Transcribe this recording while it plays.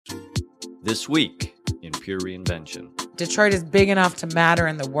This week in Pure Reinvention. Detroit is big enough to matter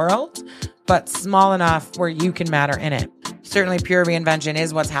in the world, but small enough where you can matter in it. Certainly, Pure Reinvention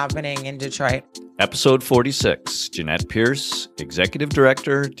is what's happening in Detroit. Episode 46, Jeanette Pierce, Executive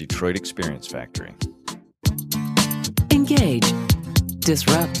Director, Detroit Experience Factory. Engage,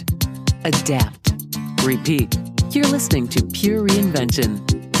 disrupt, adapt, repeat. You're listening to Pure Reinvention,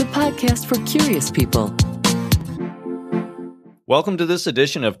 the podcast for curious people. Welcome to this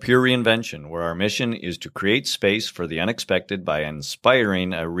edition of Pure Reinvention, where our mission is to create space for the unexpected by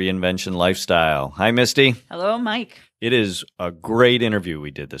inspiring a reinvention lifestyle. Hi, Misty. Hello, Mike. It is a great interview we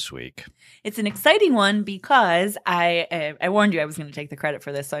did this week. It's an exciting one because I warned you I was going to take the credit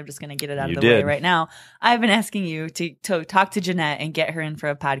for this, so I'm just going to get it out of the way right now. I've been asking you to talk to Jeanette and get her in for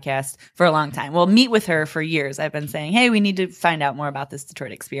a podcast for a long time. Well, meet with her for years. I've been saying, hey, we need to find out more about this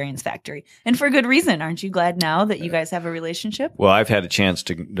Detroit Experience Factory. And for good reason. Aren't you glad now that you guys have a relationship? Well, I've had a chance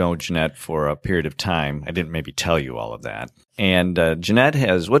to know Jeanette for a period of time. I didn't maybe tell you all of that. And Jeanette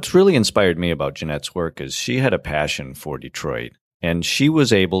what's really inspired me about Jeanette's work is she had a passion for Detroit. And she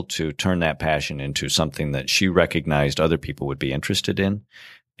was able to turn that passion into something that she recognized other people would be interested in.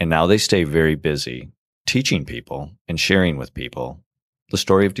 And now they stay very busy teaching people and sharing with people the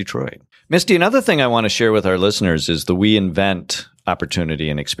story of Detroit. Misty, another thing I want to share with our listeners is the We Invent opportunity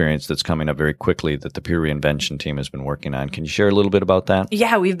and experience that's coming up very quickly that the Pure Reinvention team has been working on. Can you share a little bit about that?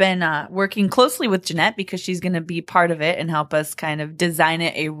 Yeah, we've been working closely with Jeanette because she's going to be part of it and help us kind of design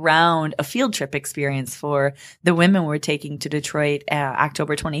it around a field trip experience for the women we're taking to Detroit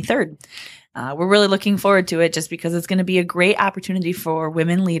October 23rd. We're really looking forward to it just because it's going to be a great opportunity for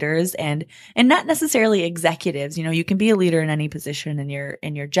women leaders and not necessarily executives. You know, you can be a leader in any position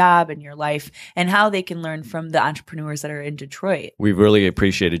in your job and your life, and how they can learn from the entrepreneurs that are in Detroit. We've really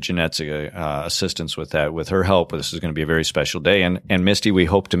appreciated Jeanette's assistance with that. With her help, this is going to be a very special day. And Misty, we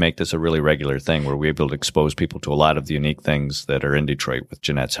hope to make this a really regular thing where we're able to expose people to a lot of the unique things that are in Detroit with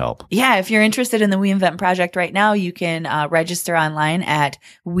Jeanette's help. Yeah, if you're interested in the We Invent project right now, you can register online at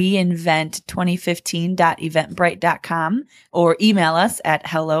weinvent2015.eventbrite.com or email us at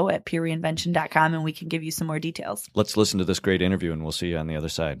hello@purereinvention.com and we can give you some more details. Let's listen to this great interview and we'll see you on the other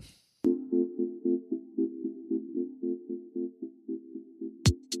side.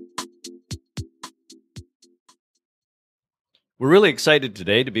 We're really excited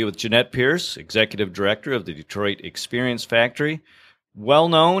today to be with Jeanette Pierce, Executive Director of the Detroit Experience Factory, well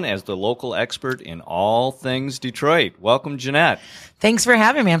known as the local expert in all things Detroit. Welcome, Jeanette. Thanks for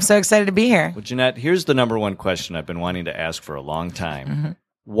having me. I'm so excited to be here. Well, Jeanette, here's the number one question I've been wanting to ask for a long time. Mm-hmm.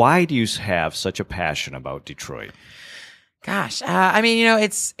 Why do you have such a passion about Detroit? Gosh,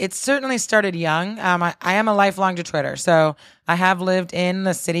 it's certainly started young. I am a lifelong Detroiter, so I have lived in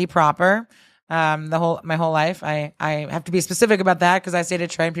the city proper my whole life. I have to be specific about that because I say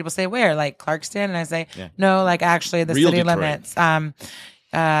Detroit and people say, where? Like Clarkston? And I say, no, like actually the Real city Detroit.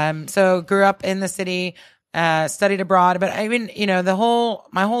 limits. So grew up in the city, studied abroad, but I mean, my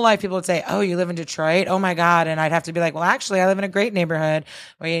whole life people would say, oh, you live in Detroit? Oh my God. And I'd have to be like, well, actually I live in a great neighborhood.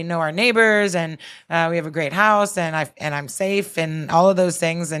 We know our neighbors and, we have a great house and I'm safe and all of those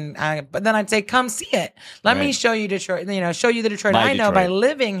things. And, but then I'd say, come see it. Let me show you Detroit, show you the Detroit I know by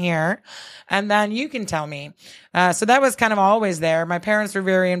living here. And then you can tell me. So that was kind of always there. My parents were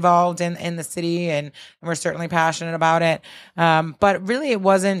very involved in the city and were certainly passionate about it. But really it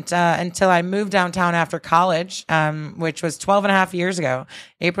wasn't until I moved downtown after college, which was 12 and a half years ago,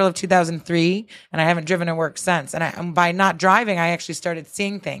 April of 2003. And I haven't driven to work since. And by not driving, I actually started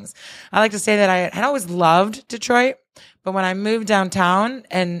seeing things. I like to say that I had always loved Detroit. But when I moved downtown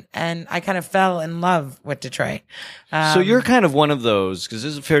and I kind of fell in love with Detroit. So you're kind of one of those, because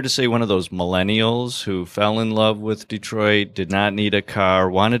is it fair to say one of those millennials who fell in love with Detroit, did not need a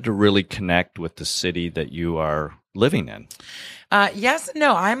car, wanted to really connect with the city that you are living in? Yes and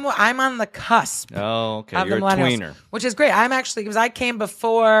no. I'm on the cusp. Oh, okay. Of You're the a millennials, tweener. which is great. I'm actually, because I came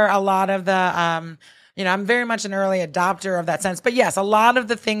before a lot of the, I'm very much an early adopter of that sense. But yes, a lot of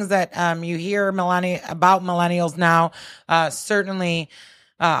the things that you hear about millennials now certainly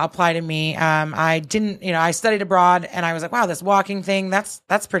apply to me. I didn't, I studied abroad and I was like, wow, this walking thing, that's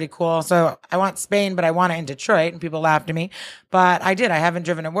pretty cool. So I want Spain, but I want it in Detroit, and people laughed at me. But I did. I haven't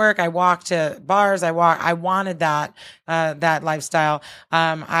driven to work. I walked to bars. I wanted that lifestyle.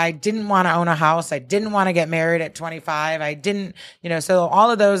 I didn't want to own a house. I didn't want to get married at 25. I didn't, so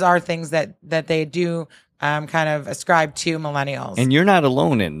all of those are things that they do kind of ascribe to millennials. And you're not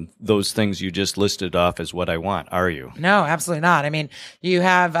alone in those things you just listed off as what I want, are you? No, absolutely not. I mean, you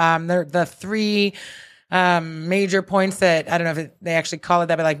have the three major points that I don't know if they actually call it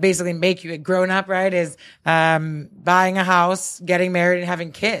that, but like basically make you a grown up, right? Is buying a house, getting married, and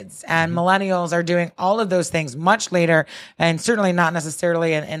having kids. And millennials are doing all of those things much later, and certainly not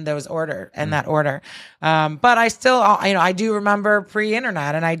necessarily in that order. But I still, I do remember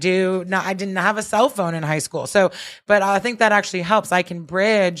pre-internet, and I didn't have a cell phone in high school. So, but I think that actually helps. I can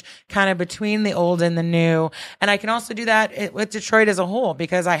bridge kind of between the old and the new. And I can also do that with Detroit as a whole,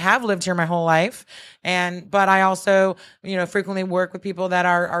 because I have lived here my whole life. But I also, frequently work with people that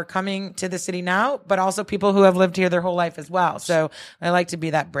are coming to the city now, but also people who have lived here their whole life as well. So I like to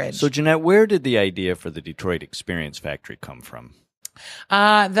be that bridge. So Jeanette, where did the idea for the Detroit Experience Factory come from?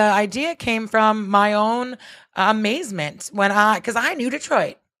 The idea came from my own amazement because I knew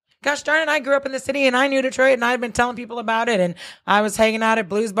Detroit. Gosh darn it, I grew up in the city and I knew Detroit, and I'd been telling people about it, and I was hanging out at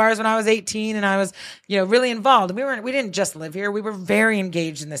blues bars when I was 18, and I was, really involved. We didn't just live here. We were very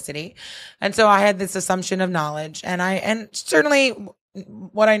engaged in the city. And so I had this assumption of knowledge, and certainly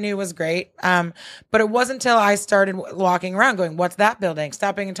what I knew was great. But it wasn't until I started walking around going, what's that building?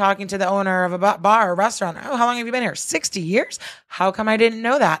 Stopping and talking to the owner of a bar or restaurant. Oh, how long have you been here? 60 years? How come I didn't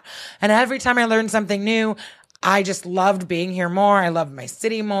know that? And every time I learned something new, I just loved being here more. I loved my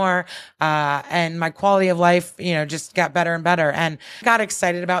city more. And my quality of life, just got better and better, and got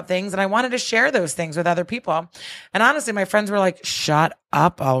excited about things. And I wanted to share those things with other people. And honestly, my friends were like, shut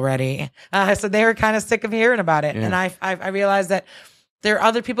up already. So they were kind of sick of hearing about it. Yeah. And I realized that there are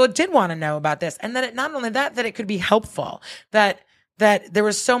other people that did want to know about this. And that not only that it could be helpful, that there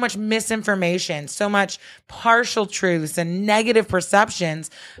was so much misinformation, so much partial truths and negative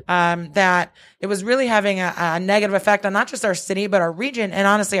perceptions, that it was really having a negative effect on not just our city, but our region, and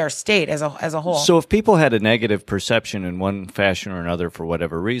honestly our state as a whole. So if people had a negative perception in one fashion or another for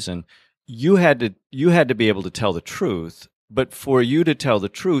whatever reason, you had to be able to tell the truth. But for you to tell the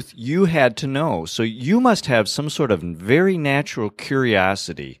truth, you had to know. So you must have some sort of very natural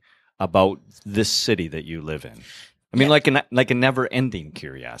curiosity about this city that you live in. I mean, like a never-ending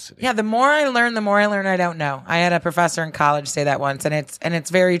curiosity. Yeah, the more I learn I don't know. I had a professor in college say that once, and it's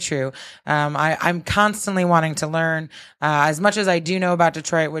very true. I'm constantly wanting to learn. As much as I do know about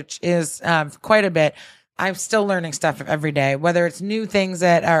Detroit, which is quite a bit, I'm still learning stuff every day, whether it's new things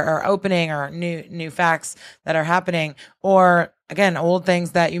that are opening or new facts that are happening, or again, old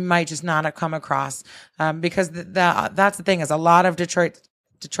things that you might just not have come across. Because that's the thing, is a lot of Detroit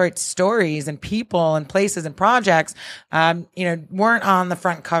stories and people and places and projects, weren't on the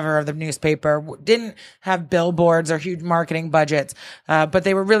front cover of the newspaper, didn't have billboards or huge marketing budgets, but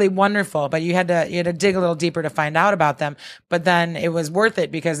they were really wonderful. But you had to dig a little deeper to find out about them. But then it was worth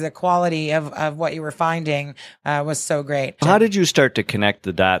it because the quality of what you were finding was so great. How did you start to connect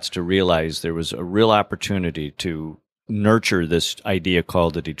the dots to realize there was a real opportunity to nurture this idea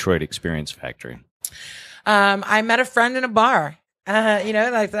called the Detroit Experience Factory? I met a friend in a bar.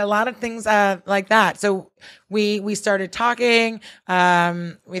 Like a lot of things like that. So we started talking.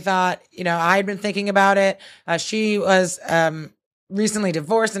 We thought, I had been thinking about it. She was recently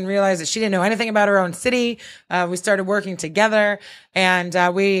divorced and realized that she didn't know anything about her own city. We started working together, and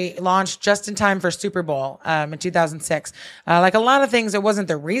we launched just in time for Super Bowl in 2006. Like a lot of things, it wasn't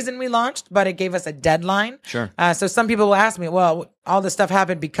the reason we launched, but it gave us a deadline. Sure. So some people will ask me, well, all this stuff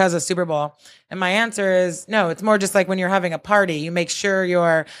happened because of Super Bowl. And my answer is no, it's more just like when you're having a party, you make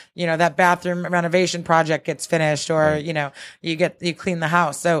sure that bathroom renovation project gets finished, or, right. You clean the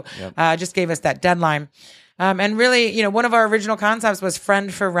house. So, yep. Just gave us that deadline. And really, one of our original concepts was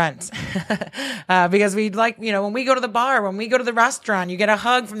friend for rent, because we'd like, when we go to the bar, when we go to the restaurant, you get a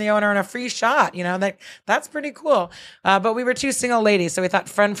hug from the owner and a free shot, that's pretty cool. But we were two single ladies, so we thought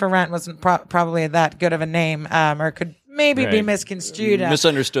friend for rent wasn't probably that good of a name, or could maybe be misconstrued.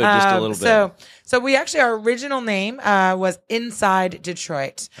 Misunderstood just a little bit. So we actually, our original name was Inside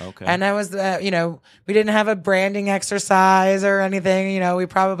Detroit. Okay. And that was, we didn't have a branding exercise or anything. We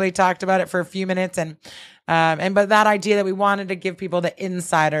probably talked about it for a few minutes, but that idea that we wanted to give people the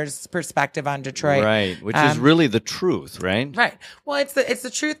insider's perspective on Detroit. Right. Which is really the truth, right? Right. Well, it's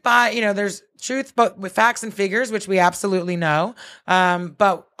the truth by, there's truth, but with facts and figures, which we absolutely know.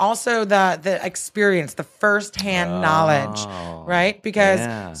 But also the experience, the firsthand knowledge, right?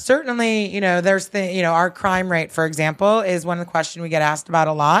 Because certainly, there's our crime rate, for example, is one of the questions we get asked about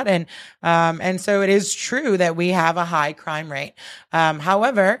a lot. And so it is true that we have a high crime rate.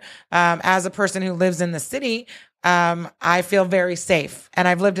 However, as a person who lives in the city, I feel very safe. And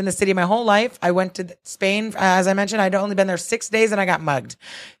I've lived in the city my whole life. I went to Spain, as I mentioned. I'd only been there 6 days and I got mugged.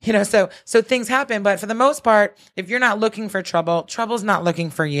 So things happen. But for the most part, if you're not looking for trouble, trouble's not looking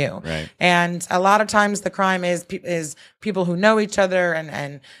for you. Right. And a lot of times the crime is people who know each other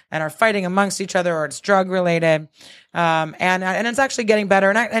and are fighting amongst each other, or it's drug related. And it's actually getting better.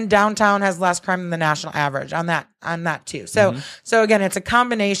 And downtown has less crime than the national average on that too. So again, it's a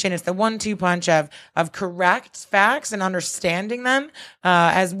combination. It's the 1-2 punch of correct facts and understanding them,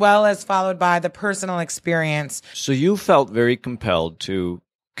 as well as followed by the personal experience. So you felt very compelled to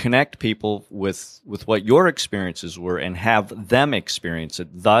connect people with what your experiences were and have them experience it.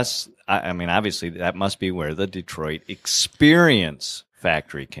 Thus, I mean, obviously that must be where the Detroit Experience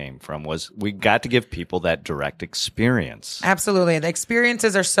Factory came from. Was we got to give people that direct experience. Absolutely. The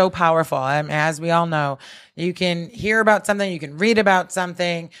experiences are so powerful. As we all know, you can hear about something, you can read about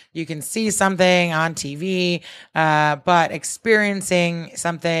something, you can see something on TV, but experiencing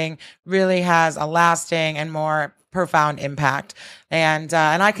something really has a lasting and more profound impact. And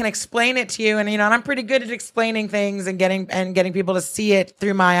I can explain it to you, and I'm pretty good at explaining things and getting people to see it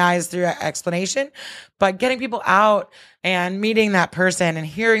through my eyes through explanation, but getting people out and meeting that person and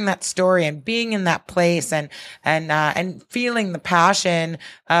hearing that story and being in that place and feeling the passion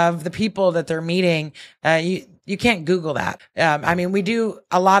of the people that they're meeting, you can't Google that. We do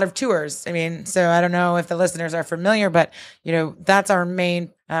a lot of tours. So I don't know if the listeners are familiar, but that's our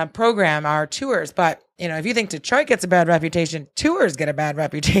main program, our tours. But if you think Detroit gets a bad reputation, tours get a bad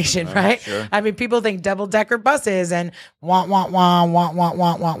reputation, right? Sure. People think double-decker buses and want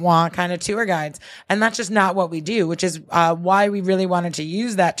kind of tour guides. And that's just not what we do, which is why we really wanted to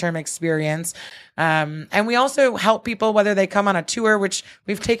use that term experience. And we also help people, whether they come on a tour, which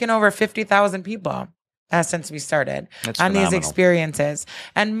we've taken over 50,000 people since we started on these experiences,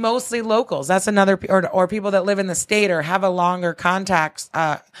 and mostly locals. That's another, or people that live in the state or have a longer contact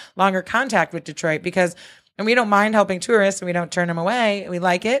with Detroit, because, and we don't mind helping tourists and we don't turn them away. We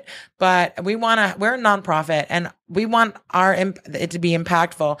like it, but we're a nonprofit and we want it to be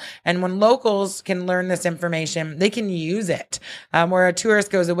impactful. And when locals can learn this information, they can use it. Where a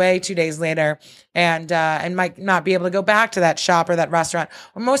tourist goes away 2 days later and might not be able to go back to that shop or that restaurant.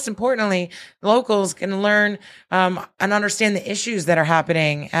 Or most importantly, locals can learn and understand the issues that are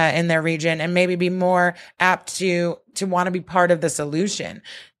happening in their region, and maybe be more apt to want to be part of the solution.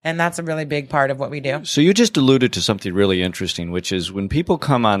 And that's a really big part of what we do. So you just alluded to something really interesting, which is when people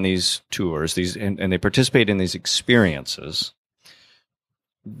come on these tours, and they participate in these experiences,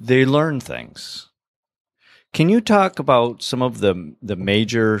 they learn things. Can you talk about some of the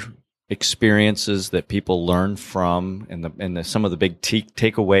major experiences that people learn from, and some of the big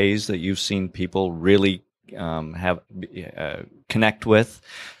takeaways that you've seen people really connect with?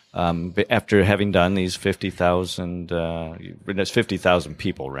 After having done these 50,000, that's 50,000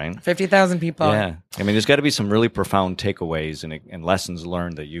 people, right? 50,000 people. Yeah. There's got to be some really profound takeaways and lessons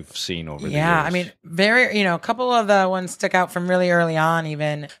learned that you've seen over the years. Yeah. A couple of the ones stuck out from really early on,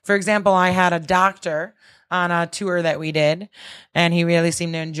 even. For example, I had a doctor on a tour that we did, and he really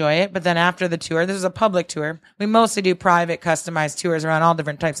seemed to enjoy it. But then after the tour, this is a public tour. We mostly do private, customized tours around all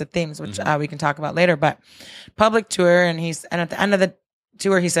different types of themes, which we can talk about later. But public tour, and at the end of the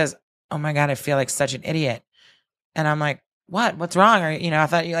tour, he says, "Oh my God, I feel like such an idiot." And I'm like, what's wrong? Or, I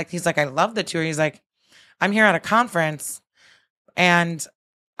thought he's like, "I love the tour." He's like, "I'm here at a conference and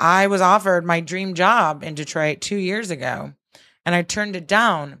I was offered my dream job in Detroit 2 years ago. And I turned it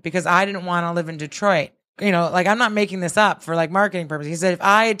down because I didn't want to live in Detroit." I'm not making this up for marketing purposes. He said, if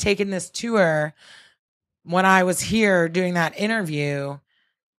I had taken this tour when I was here doing that interview,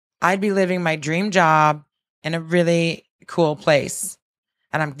 I'd be living my dream job in a really cool place.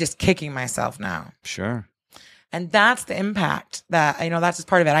 And I'm just kicking myself now. Sure. And that's the impact that, that's just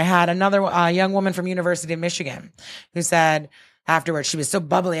part of it. I had another young woman from University of Michigan who said afterwards, she was so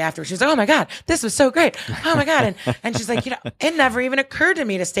bubbly afterwards. She was like, "Oh my God, this was so great. Oh my God." And she's like, it never even occurred to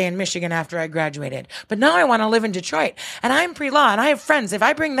me to stay in Michigan after I graduated. But now I want to live in Detroit, and I'm pre-law and I have friends. If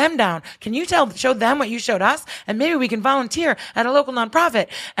I bring them down, can you show them what you showed us? And maybe we can volunteer at a local nonprofit.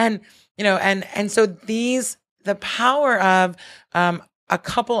 And, so the power of, a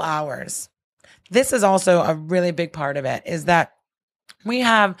couple hours. This is also a really big part of it, is that we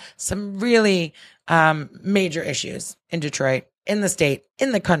have some really major issues in Detroit, in the state,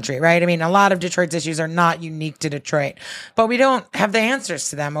 in the country, right? A lot of Detroit's issues are not unique to Detroit, but we don't have the answers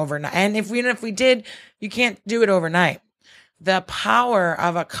to them overnight. And if we did, you can't do it overnight. The power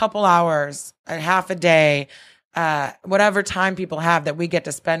of a couple hours, a half a day, whatever time people have that we get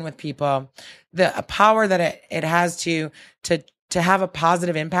to spend with people, the power that it has to have a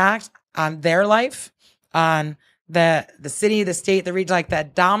positive impact on their life, on the city, the state, the region, like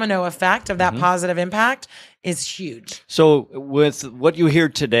that domino effect of that positive impact is huge. So with what you hear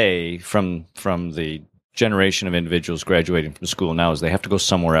today from the generation of individuals graduating from school now is they have to go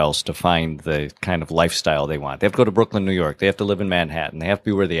somewhere else to find the kind of lifestyle they want. They have to go to Brooklyn, New York. They have to live in Manhattan. They have to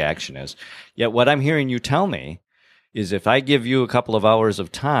be where the action is. Yet what I'm hearing you tell me is if I give you a couple of hours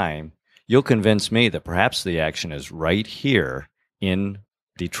of time, you'll convince me that perhaps the action is right here in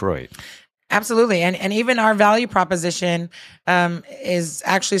Detroit. Absolutely. And even our value proposition is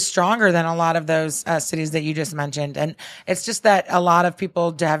actually stronger than a lot of those cities that you just mentioned. And it's just that a lot of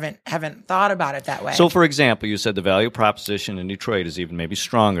people haven't thought about it that way. So, for example, you said the value proposition in Detroit is even maybe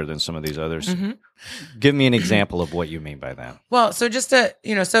stronger than some of these others. Give me an example of what you mean by that. Well, so just to,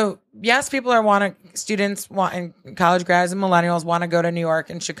 so yes, people students and college grads and millennials want to go to New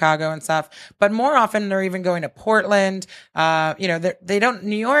York and Chicago and stuff, but more often they're even going to Portland. They don't,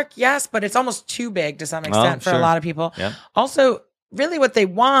 New York, yes, but it's almost too big to some extent for a lot of people. Yeah. Also, really what they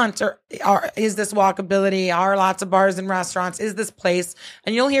want is this walkability, are lots of bars and restaurants, is this place.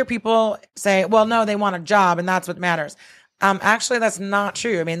 And you'll hear people say, well, no, they want a job and that's what matters. Actually, that's not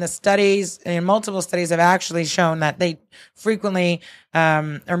true. I mean, the studies and multiple studies have actually shown that they frequently,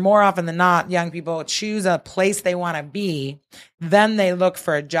 or more often than not, young people choose a place they want to be, then they look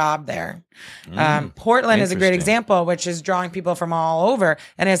for a job there. Portland is a great example, which is drawing people from all over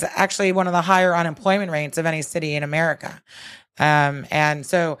and is actually one of the higher unemployment rates of any city in America. And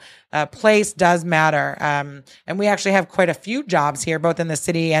so place does matter. And we actually have quite a few jobs here, both in the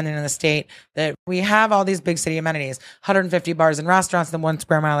city and in the state, that we have all these big city amenities, 150 bars and restaurants, the 1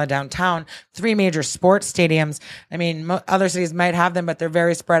 square mile of downtown, 3 major sports stadiums. I mean, other cities might have them, but they're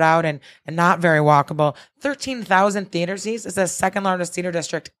very spread out and not very walkable. 13,000 theater seats is the second largest theater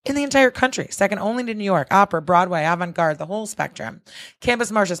district in the entire country, second only to New York, Opera, Broadway, Avant-Garde, the whole spectrum.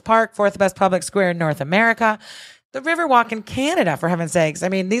 Campus Martius Park, 4th best public square in North America. The Riverwalk in Canada, for heaven's sakes. I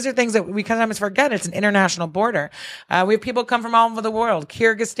mean, these are things that we sometimes forget. It's an international border. We have people come from all over the world.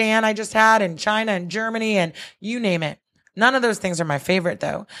 Kyrgyzstan I just had, and China and Germany, and you name it. None of those things are my favorite,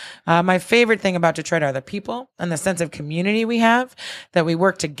 though. My favorite thing about Detroit are the people and the sense of community we have, that we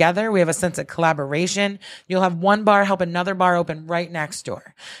work together. We have a sense of collaboration. You'll have one bar help another bar open right next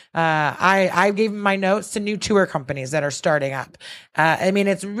door. I gave my notes to new tour companies that are starting up. I mean,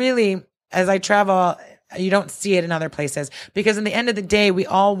 it's really, as I travel, you don't see it in other places, because in the end of the day, we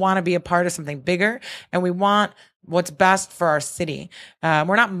all want to be a part of something bigger, and we want what's best for our city.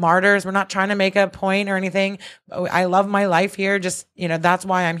 We're not martyrs. We're not trying to make a point or anything. I love my life here. Just, that's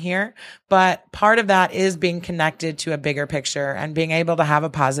why I'm here. But part of that is being connected to a bigger picture and being able to have a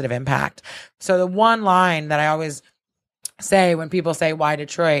positive impact. So the one line that I always say when people say, why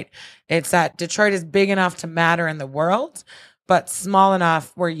Detroit? It's that Detroit is big enough to matter in the world, but small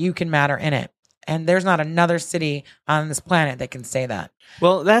enough where you can matter in it. And there's not another city on this planet that can say that.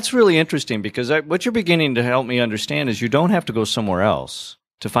 Well, that's really interesting, because what you're beginning to help me understand is you don't have to go somewhere else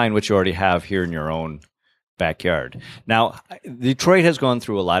to find what you already have here in your own backyard. Now, Detroit has gone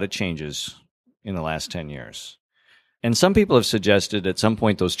through a lot of changes in the last 10 years. And some people have suggested at some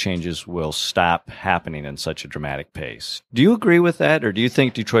point those changes will stop happening in such a dramatic pace. Do you agree with that, or do you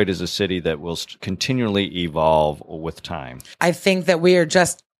think Detroit is a city that will continually evolve with time? I think that we are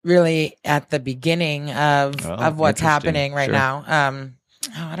just really at the beginning of what's happening right now.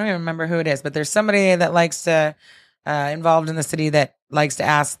 I don't even remember who it is, but there's somebody that likes to, involved in the city, that likes to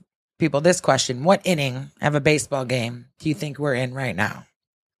ask people this question: what inning of a baseball game do you think we're in right now?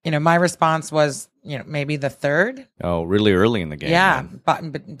 My response was, maybe the third. Oh, really early in the game. Yeah,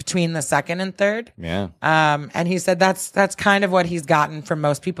 but between the second and third. Yeah. And he said that's kind of what he's gotten from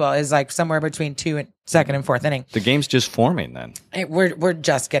most people, is like somewhere between second and fourth inning. The game's just forming then. We're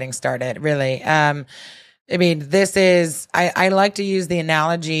just getting started, really. I mean, this is, I like to use the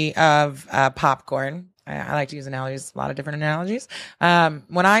analogy of popcorn. I like to use analogies, a lot of different analogies.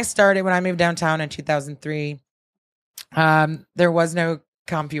 When I moved downtown in 2003, there was no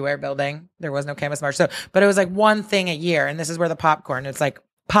CompuWare building. There was no Campus March. But it was like one thing a year. And this is where the popcorn, it's like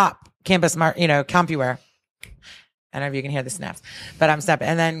pop, Campus March, CompuWare. I don't know if you can hear the snaps, but I'm stepping.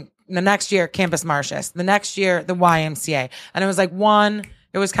 And then the next year, Campus Martius. The next year, the YMCA. And it was like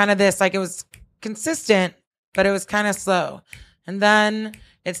it was kind of this, like it was consistent, but it was kind of slow. And then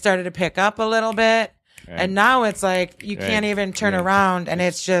it started to pick up a little bit. Right. And now it's like, you can't even turn around, and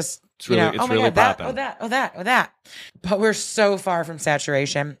it's just, it's really, oh my really God, popping. that. But we're so far from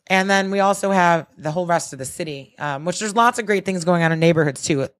saturation. And then we also have the whole rest of the city, which there's lots of great things going on in neighborhoods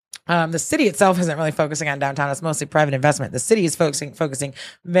too. The city itself isn't really focusing on downtown. It's mostly private investment. The city is focusing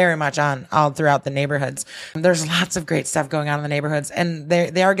very much on all throughout the neighborhoods. There's lots of great stuff going on in the neighborhoods, and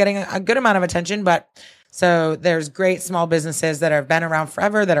they are getting a good amount of attention, but So there's great small businesses that have been around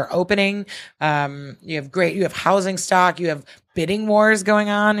forever that are opening. You have housing stock, you have bidding wars going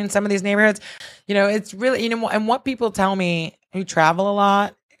on in some of these neighborhoods. It's really, and what people tell me who travel a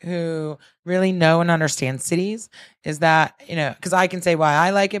lot, who really know and understand cities, is that, because I can say why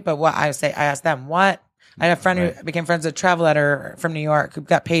I like it, but what I ask them what. I had a friend who became friends with a travel editor from New York who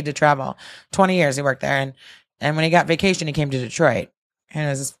got paid to travel. 20 years he worked there. And when he got vacation, he came to Detroit. And it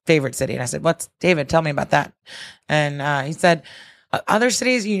was his favorite city. And I said, David, tell me about that. And he said, other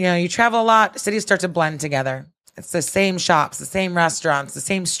cities, you travel a lot, cities start to blend together. It's the same shops, the same restaurants, the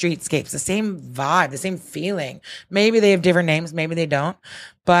same streetscapes, the same vibe, the same feeling. Maybe they have different names, maybe they don't,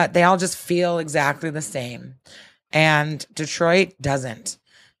 but they all just feel exactly the same. And Detroit doesn't.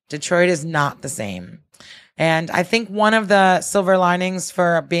 Detroit is not the same. And I think one of the silver linings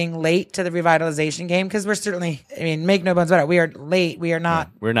for being late to the revitalization game, because we're certainly, make no bones about it, we are late. We are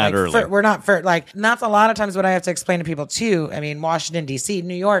not. We're not early. We're not and that's a lot of times what I have to explain to people too. Washington, D.C.,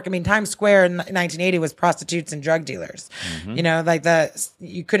 New York. Times Square in 1980 was prostitutes and drug dealers. Mm-hmm.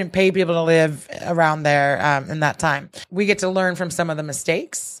 You couldn't pay people to live around there in that time. We get to learn from some of the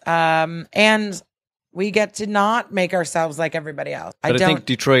mistakes. And we get to not make ourselves like everybody else. But I think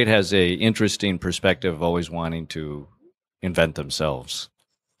Detroit has a interesting perspective of always wanting to invent themselves.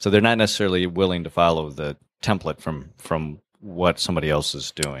 So they're not necessarily willing to follow the template from what somebody else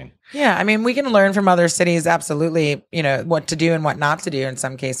is doing. Yeah, we can learn from other cities, absolutely, what to do and what not to do in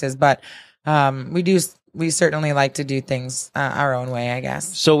some cases. But we certainly like to do things our own way, I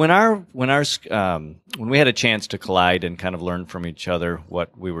guess. So when we had a chance to collide and kind of learn from each other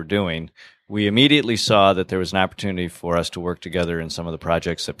what we were doing, we immediately saw that there was an opportunity for us to work together in some of the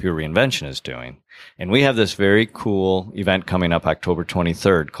projects that Pure Reinvention is doing. And we have this very cool event coming up October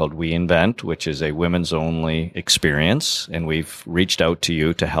 23rd called We Invent, which is a women's only experience. And we've reached out to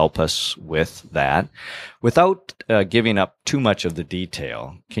you to help us with that. Without giving up too much of the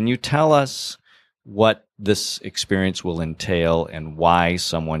detail, can you tell us what this experience will entail and why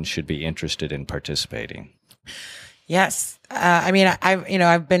someone should be interested in participating? Yes.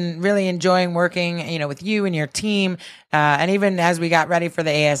 I've been really enjoying working, with you and your team. And even as we got ready for the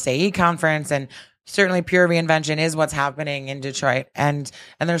ASAE conference, and certainly Pure Reinvention is what's happening in Detroit. And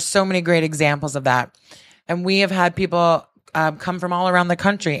there's so many great examples of that. And we have had people come from all around the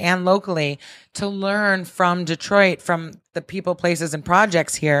country and locally to learn from Detroit, from the people, places, and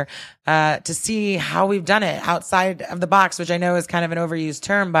projects here, to see how we've done it outside of the box, which I know is kind of an overused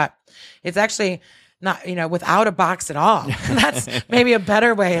term, but it's actually not, without a box at all. That's maybe a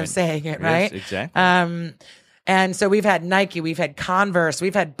better way of saying it, right? Yes, exactly. And so we've had Nike, we've had Converse,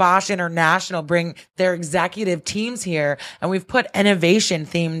 we've had Bosch International bring their executive teams here, and we've put innovation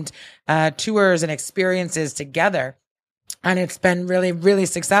themed tours and experiences together. And it's been really, really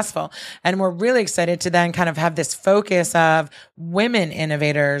successful. And we're really excited to then kind of have this focus of women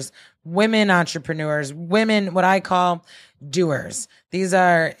innovators, women entrepreneurs, women, what I call doers. These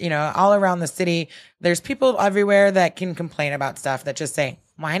are, all around the city. There's people everywhere that can complain about stuff that just say,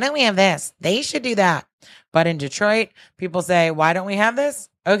 why don't we have this? They should do that. But in Detroit, people say, why don't we have this?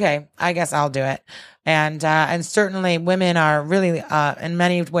 Okay, I guess I'll do it. And certainly women are really, in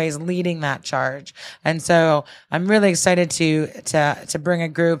many ways leading that charge. And so I'm really excited to bring a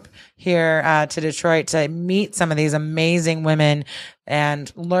group here, to Detroit to meet some of these amazing women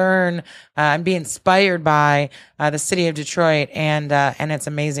and learn, and be inspired by, the city of Detroit and its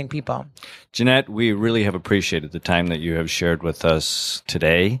amazing people. Jeanette, we really have appreciated the time that you have shared with us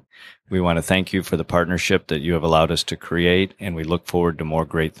today. We want to thank you for the partnership that you have allowed us to create, and we look forward to more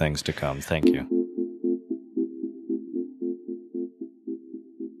great things to come. Thank you.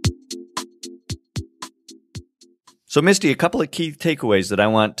 So, Misty, a couple of key takeaways that I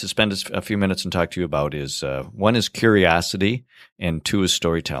want to spend a few minutes and talk to you about is, one is curiosity and two is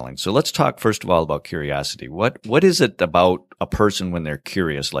storytelling. So let's talk first of all about curiosity. What is it about a person when they're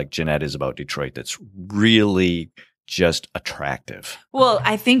curious, like Jeanette is about Detroit, that's really just attractive? Well,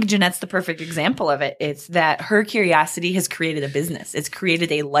 I think Jeanette's the perfect example of it. It's that her curiosity has created a business. It's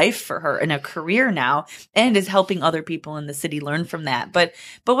created a life for her and a career now, and is helping other people in the city learn from that. But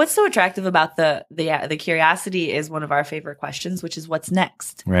what's so attractive about the curiosity is one of our favorite questions, which is what's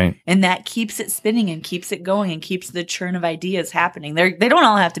next? Right. And that keeps it spinning and keeps it going and keeps the churn of ideas happening. They don't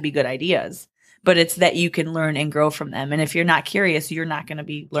all have to be good ideas, but it's that you can learn and grow from them. And if you're not curious, you're not going to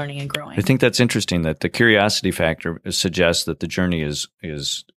be learning and growing. I think that's interesting that the curiosity factor suggests that the journey is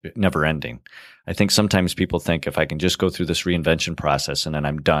never ending. I think sometimes people think if I can just go through this reinvention process and then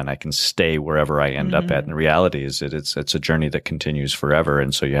I'm done, I can stay wherever I end up at. And the reality is that it's a journey that continues forever.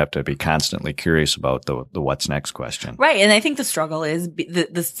 And so you have to be constantly curious about the what's next question. Right. And I think the struggle is the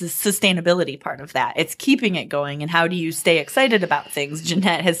sustainability part of that. It's keeping it going. And how do you stay excited about things?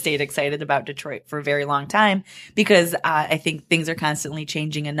 Jeanette has stayed excited about Detroit for a very long time because I think things are constantly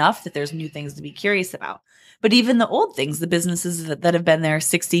changing enough that there's new things to be curious about. But even the old things, the businesses that have been there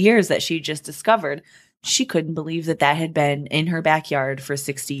 60 years that she just discovered, she couldn't believe that had been in her backyard for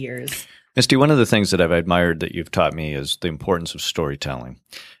 60 years. Misty, one of the things that I've admired that you've taught me is the importance of storytelling.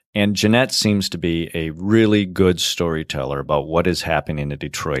 And Jeanette seems to be a really good storyteller about what is happening in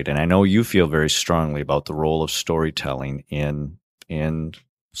Detroit. And I know you feel very strongly about the role of storytelling in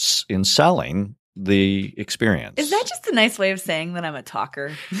selling the experience. Is that just a nice way of saying that I'm a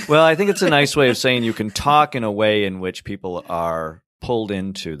talker? Well, I think it's a nice way of saying you can talk in a way in which people are pulled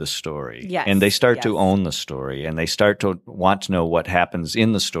into the story. Yes. And they start to own the story, and they start to want to know what happens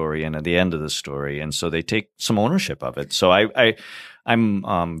in the story and at the end of the story. And so they take some ownership of it. So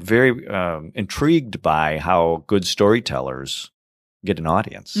I'm very intrigued by how good storytellers get an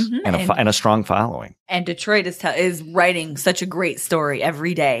audience and a strong following. And Detroit is writing such a great story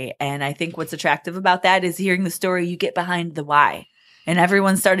every day. And I think what's attractive about that is hearing the story, you get behind the why. And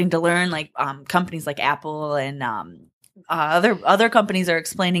everyone's starting to learn, like companies like Apple and other companies are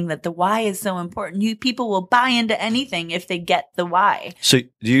explaining that the why is so important. People will buy into anything if they get the why. So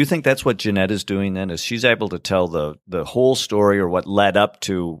do you think that's what Jeanette is doing then? Is she's able to tell the whole story or what led up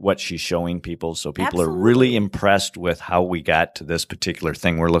to what she's showing people so people Absolutely. are really impressed with how we got to this particular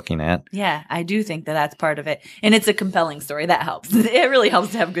thing we're looking at? Yeah, I do think that's part of it. And it's a compelling story. That helps. It really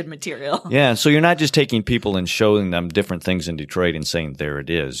helps to have good material. Yeah, so you're not just taking people and showing them different things in Detroit and saying, there it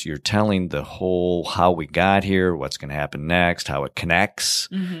is. You're telling the whole how we got here, what's going to happen next, how it connects,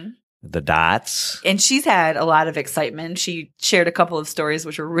 the dots. And she's had a lot of excitement. She shared a couple of stories,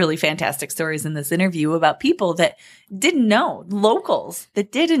 which were really fantastic stories in this interview about people that didn't know, locals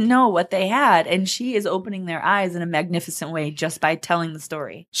that didn't know what they had. And she is opening their eyes in a magnificent way just by telling the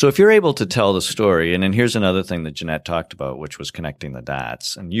story. So if you're able to tell the story, and then here's another thing that Jeanette talked about, which was connecting the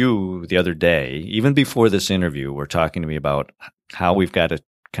dots. And you, the other day, even before this interview, were talking to me about how we've got to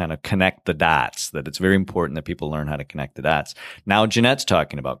kind of connect the dots, that it's very important that people learn how to connect the dots. Now, Jeanette's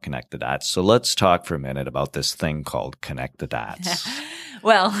talking about connect the dots. So let's talk for a minute about this thing called connect the dots.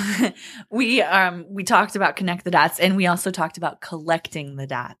 Well, we talked about connect the dots, and we also talked about collecting the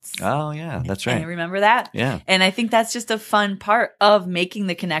dots. Oh, yeah, that's right. And remember that? Yeah. And I think that's just a fun part of making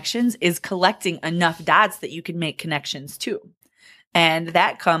the connections is collecting enough dots that you can make connections too. And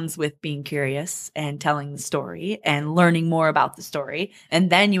that comes with being curious and telling the story and learning more about the story. And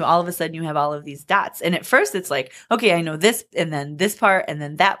then all of a sudden you have all of these dots. And at first it's like, okay, I know this and then this part and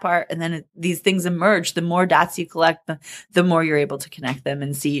then that part. And then these things emerge. The more dots you collect, the more you're able to connect them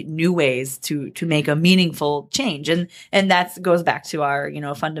and see new ways to make a meaningful change. And that goes back to our,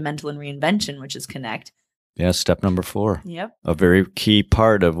 fundamental in reinvention, which is connect. Yeah, step number 4. Yep. A very key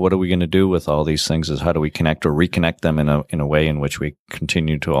part of what are we going to do with all these things is how do we connect or reconnect them in a way in which we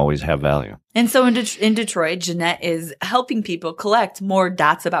continue to always have value. And so in Detroit, Jeanette is helping people collect more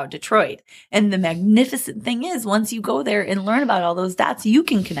dots about Detroit. And the magnificent thing is once you go there and learn about all those dots, you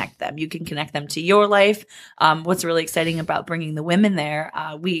can connect them. You can connect them to your life. What's really exciting about bringing the women there,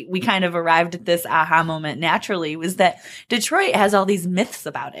 we kind of arrived at this aha moment naturally, was that Detroit has all these myths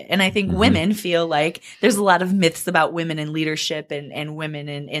about it. And I think women feel like there's a lot of myths about women in leadership and women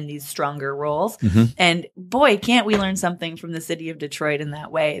in these stronger roles. And boy, can't we learn something from the city of Detroit in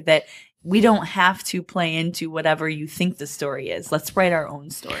that way, that we don't have to play into whatever you think the story is. Let's write our own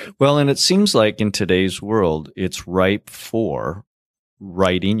story. Well, and it seems like in today's world, it's ripe for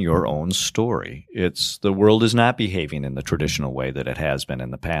writing your own story. The world is not behaving in the traditional way that it has been in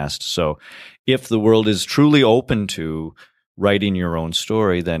the past. So if the world is truly open to writing your own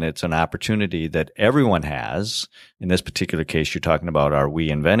story, then it's an opportunity that everyone has. In this particular case, you're talking about our We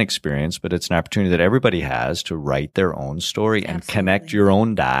Invent experience, but it's an opportunity that everybody has to write their own story and connect your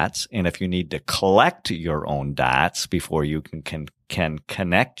own dots. And if you need to collect your own dots before you can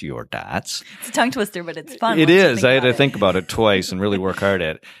connect your dots. It's a tongue twister, but it's fun. It is. I had to think about it twice and really work hard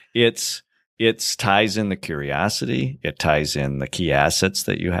at it. it ties in the curiosity. It ties in the key assets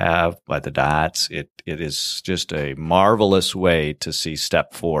that you have by the dots. It is just a marvelous way to see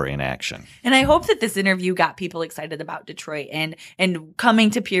step 4 in action. And I hope that this interview got people excited about Detroit and coming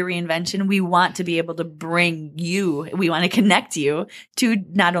to Pure Reinvention. We want to be able to bring you, we want to connect you to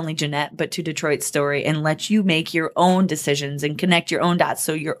not only Jeanette, but to Detroit's story and let you make your own decisions and connect your own dots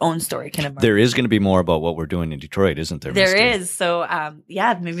so your own story can emerge. There is going to be more about what we're doing in Detroit, isn't there? There Misty? is. So,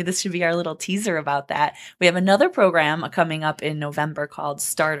 maybe this should be our little teaser about that. We have another program coming up in November called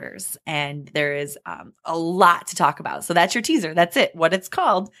Starters, and there is a lot to talk about. So that's your teaser. That's it. What it's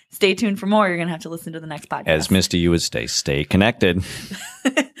called. Stay tuned for more. You're going to have to listen to the next podcast. As Misty, you would stay connected.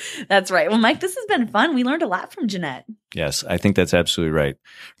 That's right. Well, Mike, this has been fun. We learned a lot from Jeanette. Yes, I think that's absolutely right.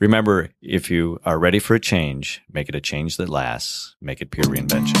 Remember, if you are ready for a change, make it a change that lasts. Make it Pure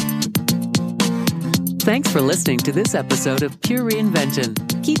Reinvention. Thanks for listening to this episode of Pure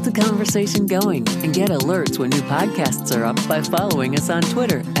Reinvention. Keep the conversation going and get alerts when new podcasts are up by following us on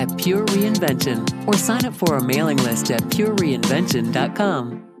Twitter at Pure Reinvention or sign up for our mailing list at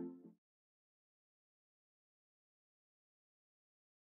purereinvention.com.